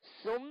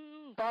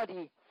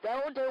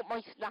found out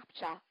my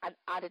Snapchat and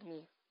added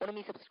me, one of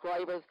my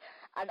subscribers,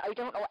 and I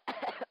don't know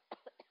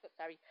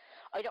sorry,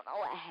 I don't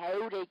know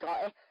how they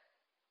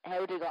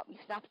got my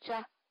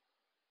Snapchat,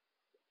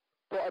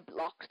 but I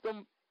blocked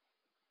them,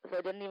 so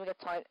I didn't even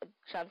get a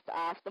chance to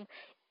ask them.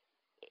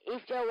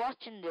 If you're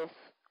watching this,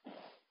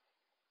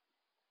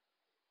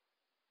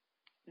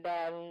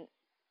 then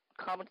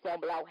comment down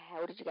below,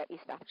 how did you get me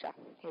Snapchat?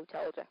 Who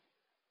told you?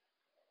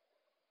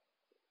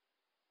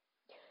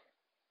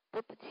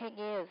 But the thing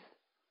is,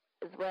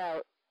 as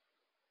well,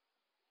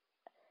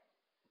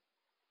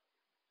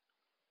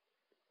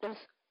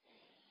 there's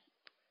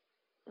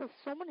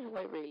someone who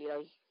I really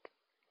like.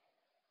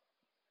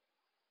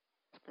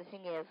 The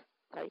thing is,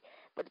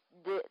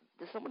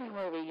 there's someone who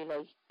I really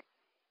like,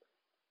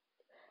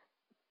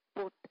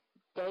 but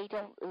they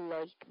don't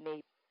like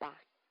me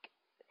back.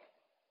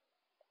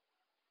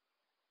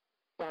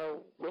 They're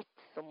with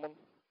someone,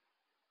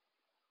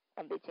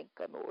 and they think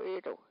I'm a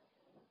weirdo.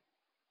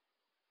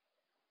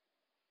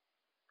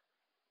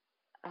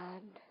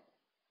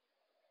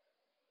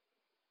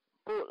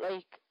 But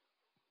like,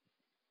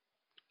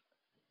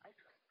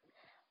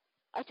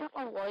 I don't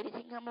know why they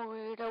think I'm a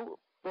weirdo,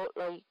 but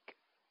like,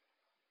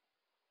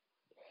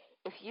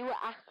 if you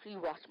actually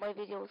watch my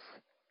videos,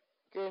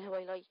 girl who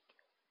I like,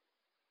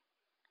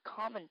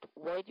 comment,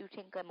 why do you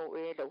think I'm a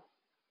weirdo?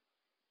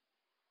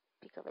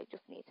 Because I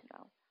just need to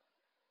know.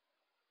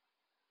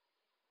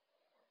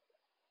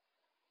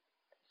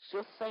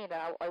 Just so you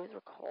know, I was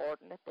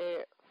recording it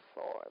there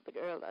for the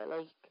girl I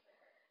like,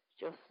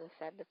 just to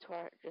send it to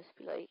her, just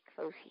be like,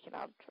 so she can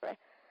answer it.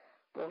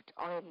 But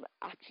I'm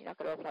actually not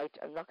going to reply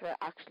to, I'm not going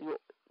to actually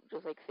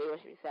just like say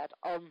what she said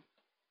on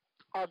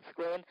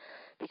screen,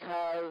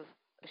 because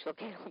she'll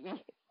kill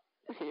me.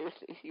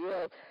 Seriously, she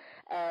will.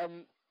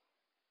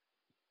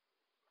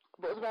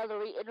 But as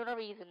well, another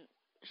reason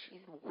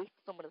she's with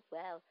someone as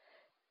well.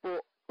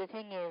 But the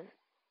thing is,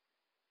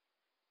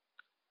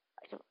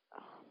 I don't.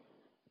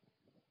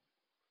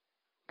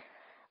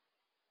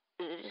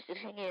 The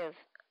thing is,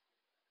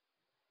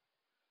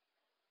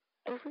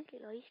 I really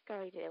like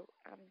her, I do,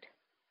 and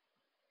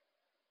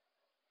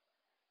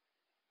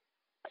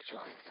I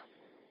don't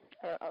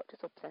know, it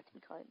just upsets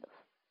me kind of.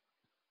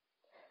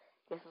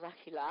 This was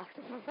actually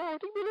lasting for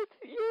 40 minutes.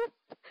 Yes,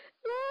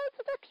 yes,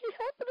 it's actually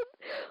happening.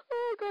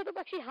 Oh god, I'm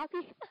actually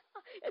happy.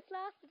 It's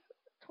lasted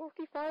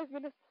 35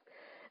 minutes.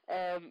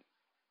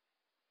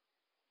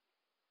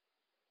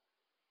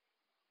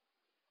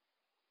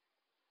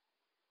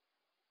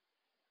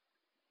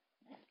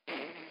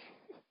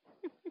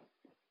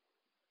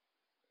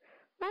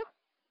 What?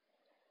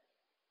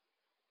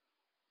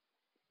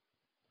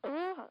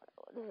 Oh,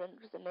 this is an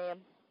interesting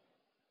name.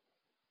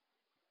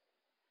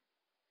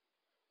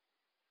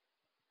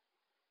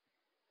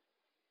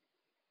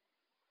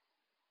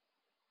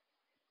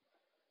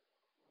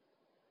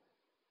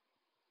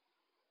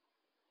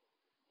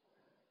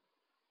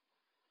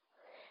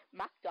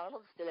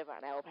 McDonald's deliver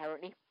now,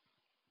 apparently.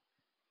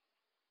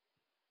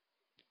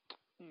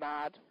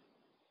 Mad.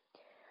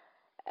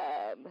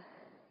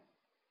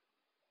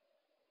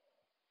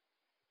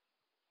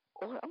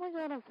 What am I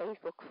going on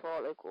Facebook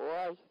for? Like,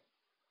 why?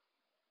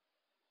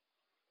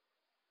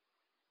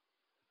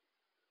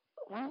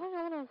 Why am I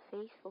going on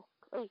Facebook?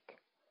 Like,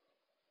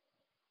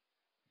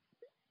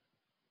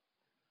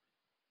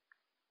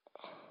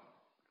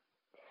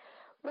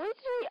 why did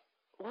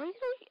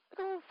I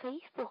go on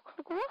Facebook?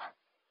 Like, what?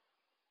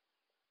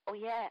 Oh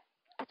yeah,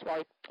 that's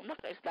right. I'm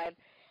not going to explain.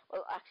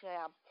 Well, actually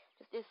I am.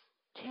 Just this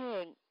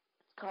thing,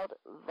 it's called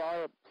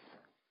Vibes.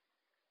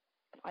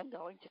 And I'm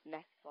going to the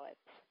next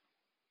Vibes.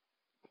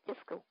 It's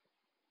difficult.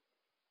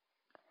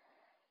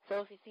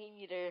 So if you see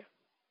me there,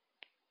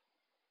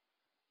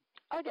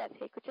 I'll get a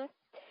pic with you.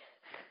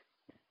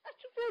 That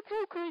just feels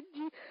so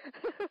cringy.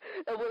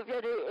 Well,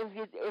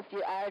 if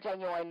you are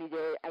genuinely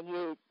there and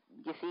you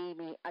see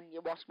me and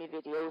you watch me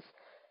videos,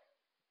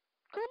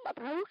 come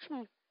approach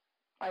me.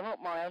 I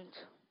won't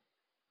mind.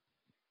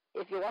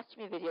 If you watch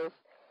me videos.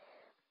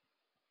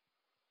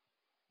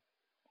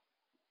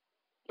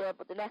 Yeah,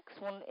 but the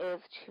next one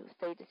is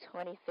Tuesday the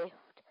 25th.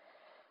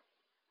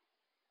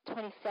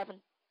 25th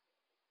of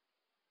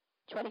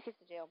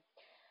June.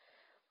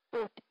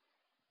 But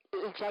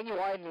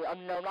genuinely,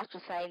 I'm not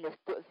just saying this,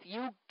 but if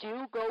you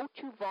do go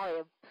to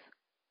Vibes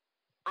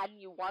and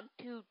you want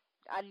to,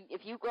 and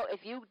if you go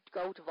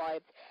to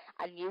Vibes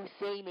and you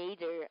see me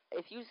there,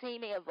 if you see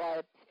me at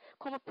Vibes,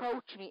 come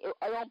approach me.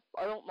 I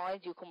don't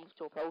mind you coming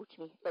to approach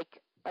me.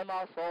 Like, I'm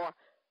all for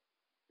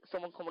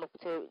someone coming up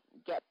to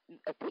get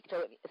a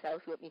picture, a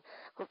selfie with me,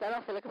 because then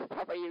I feel like I'm a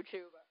proper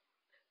YouTuber.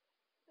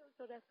 I'm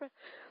so desperate.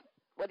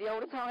 But the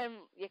only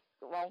time you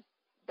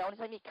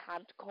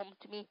can't come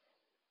to me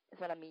is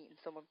when I'm meeting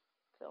someone.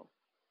 So.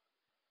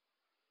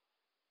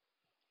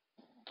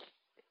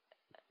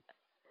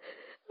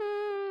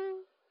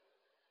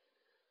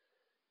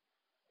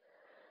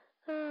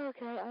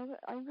 Okay,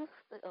 I'm just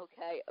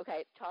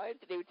okay. Time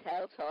to do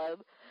tell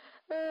time.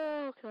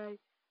 Okay,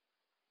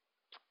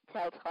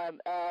 tell time.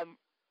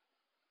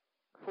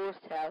 First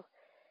tell.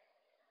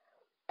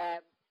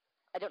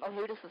 I don't know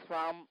who this is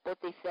from, but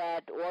they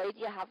said, why do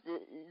you have the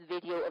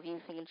video of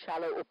you singing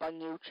Shallow up on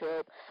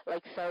YouTube?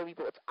 Like, sorry,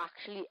 but it's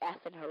actually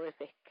effing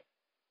horrific.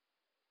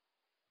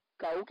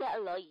 Go get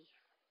a life.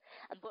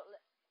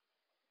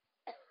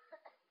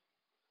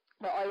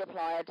 But I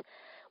replied,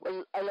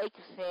 well, I like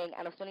to sing,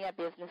 and it's none of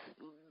your business.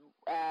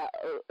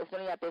 It's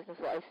none of your business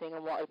what I sing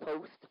and what I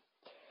post.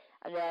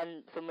 And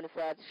then someone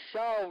said,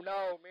 show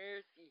no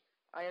mercy.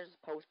 I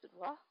just posted,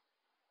 what?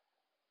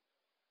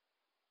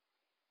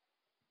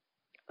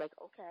 Like,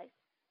 okay.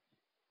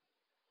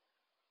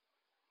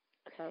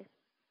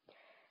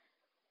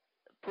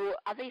 But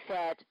as I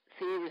said,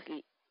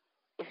 seriously,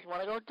 if you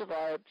want to go to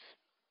Vibes,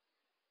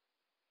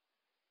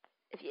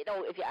 if you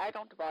are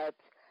going to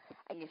Vibes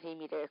and you see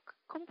me there,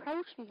 come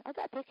approach me. I'll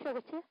get a picture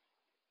with you.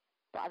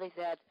 But as I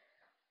said,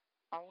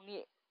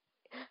 only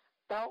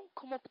don't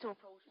come up to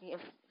approach me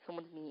if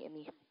someone's meeting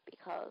me,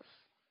 because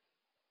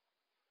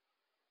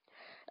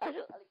I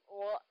just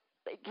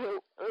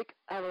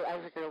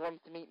every girl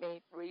wants to meet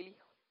me. Really,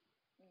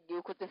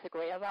 you could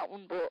disagree on that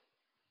one, but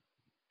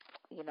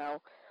you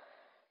know,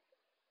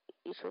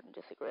 you shouldn't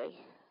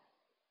disagree.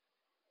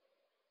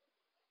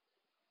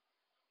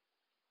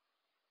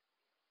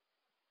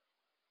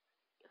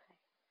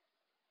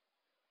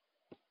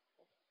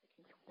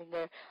 Something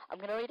there. I'm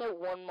gonna read out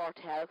one more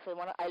tale because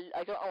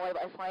I don't know why,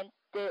 but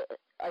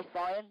I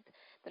find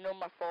the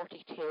number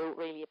 42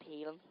 really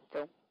appealing.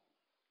 So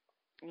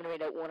I'm gonna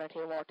read out one or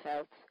two more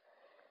tales.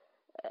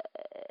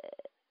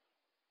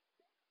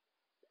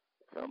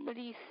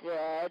 Somebody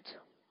said,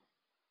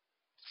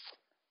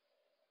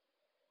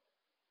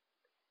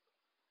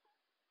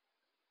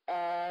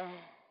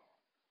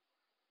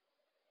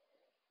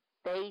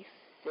 they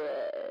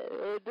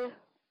said,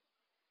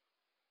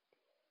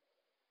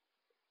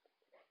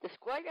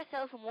 describe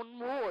yourself in one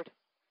word.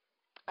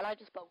 And I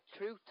just spoke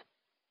truth.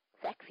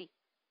 sexy.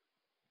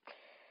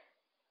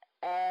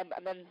 And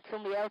then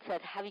somebody else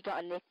said, have you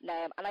got a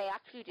nickname? And I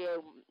actually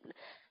do.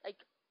 Like,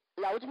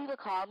 loads of people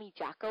call me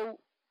Jacko,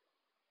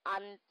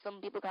 and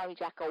some people call me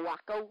Jacko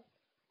Wacko.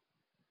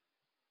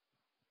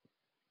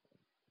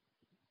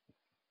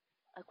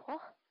 Like,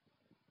 what?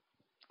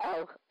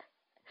 Oh,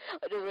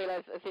 I just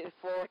realised I said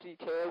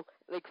 42,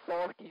 like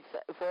 40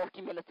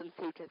 minutes and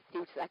 2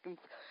 seconds.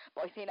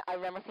 But I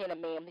remember seeing a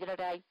meme the other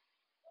day.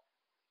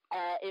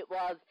 It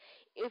was,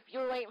 if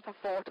you're waiting for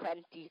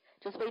 420,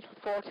 just wait for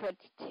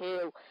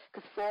 422,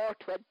 because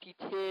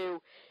 422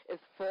 is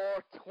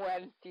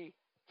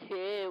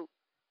 422.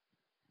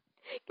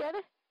 Get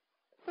it?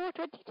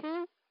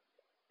 422?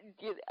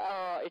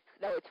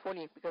 It's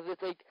funny, because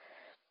it's like,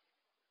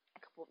 I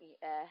could put me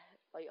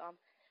light on.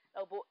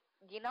 No, but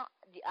do you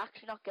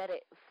actually not get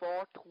it?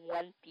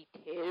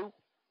 422.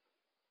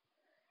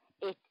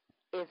 It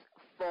is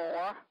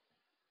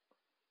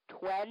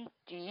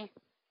 422.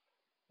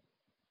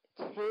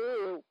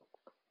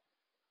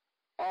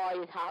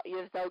 Oh,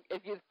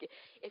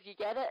 if you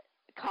get it,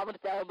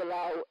 comment down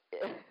below.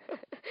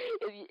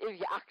 if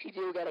you actually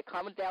do get it,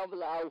 comment down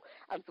below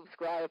and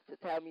subscribe to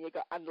tell me you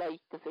got, and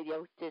like the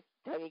video to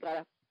tell me you got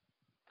it.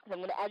 So I'm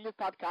going to end this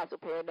podcast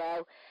up here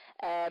now.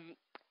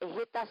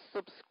 Hit that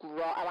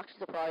subscribe. I'm actually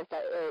surprised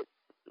that it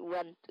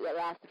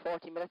lasted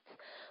 40 minutes,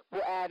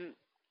 but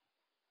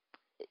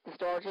the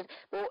storages.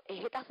 But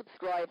hit that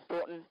subscribe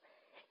button.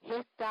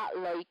 Hit that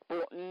like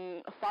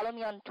button. Follow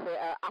me on Twitter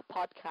at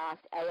podcast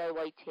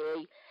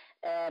AIYT.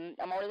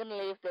 I'm only going to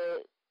leave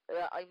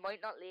I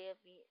might not leave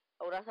me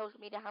other social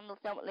media handles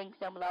links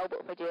down below,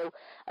 but if I do,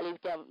 I'll leave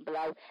it down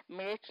below.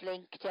 Merch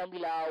link down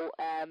below.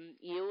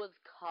 Use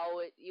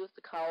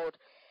the code.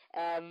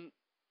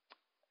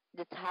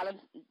 The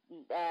talent.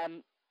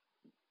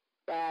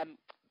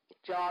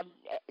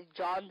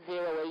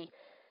 John08.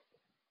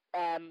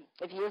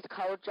 If you use the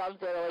code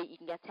John08, you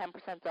can get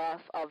 10%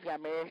 off of your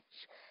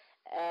merch.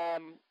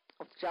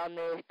 Of John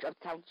merch, of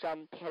Talent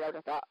John pillow,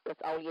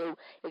 that's all you.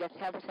 You'll get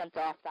 10%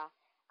 off that.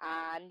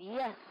 And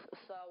yes,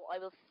 so I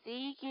will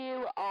see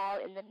you all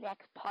in the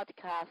next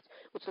podcast,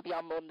 which will be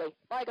on Monday.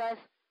 Bye, guys.